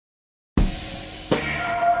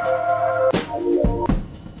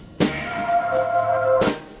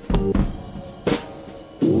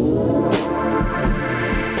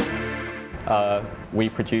We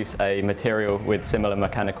produce a material with similar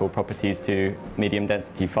mechanical properties to medium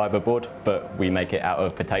density fiberboard, but we make it out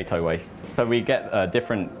of potato waste. So we get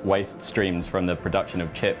different waste streams from the production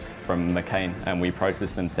of chips from McCain, and we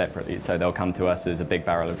process them separately. So they'll come to us as a big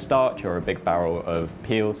barrel of starch or a big barrel of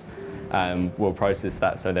peels. We'll process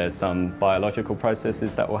that, so there's some biological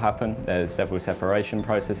processes that will happen, there's several separation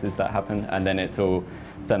processes that happen, and then it's all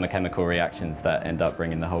thermochemical reactions that end up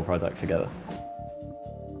bringing the whole product together.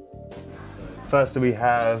 First we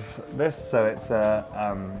have this, so it's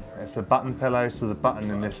a button pillow. So the button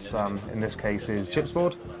in this case is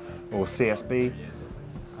chipsboard or CSB,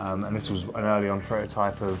 and this was an early on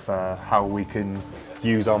prototype of how we can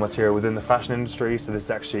use our material within the fashion industry. So this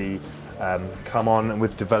actually come on, and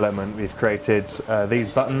with development we've created these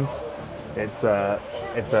buttons. It's a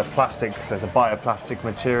plastic, so it's a bioplastic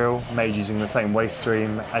material made using the same waste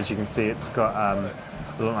stream. As you can see, it's got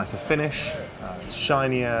a lot nicer finish, it's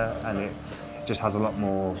shinier, and it just has a lot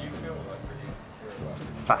more sort of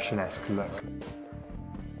fashion-esque look.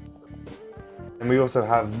 And we also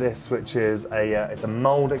have this, which is it's a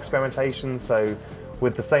mould experimentation. So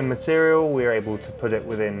with the same material, we're able to put it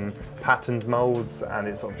within patterned moulds, and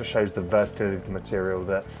it sort of just shows the versatility of the material,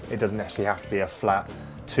 that it doesn't actually have to be a flat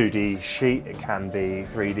 2D sheet. It can be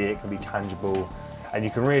 3D, it can be tangible, and you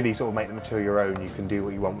can really sort of make the material your own. You can do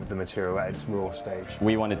what you want with the material at its raw stage.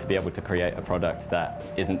 We wanted to be able to create a product that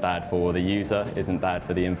isn't bad for the user, isn't bad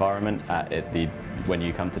for the environment when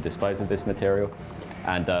you come to dispose of this material,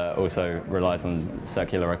 and also relies on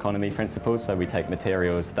circular economy principles. So we take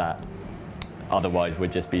materials that otherwise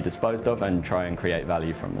would just be disposed of and try and create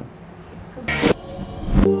value from them.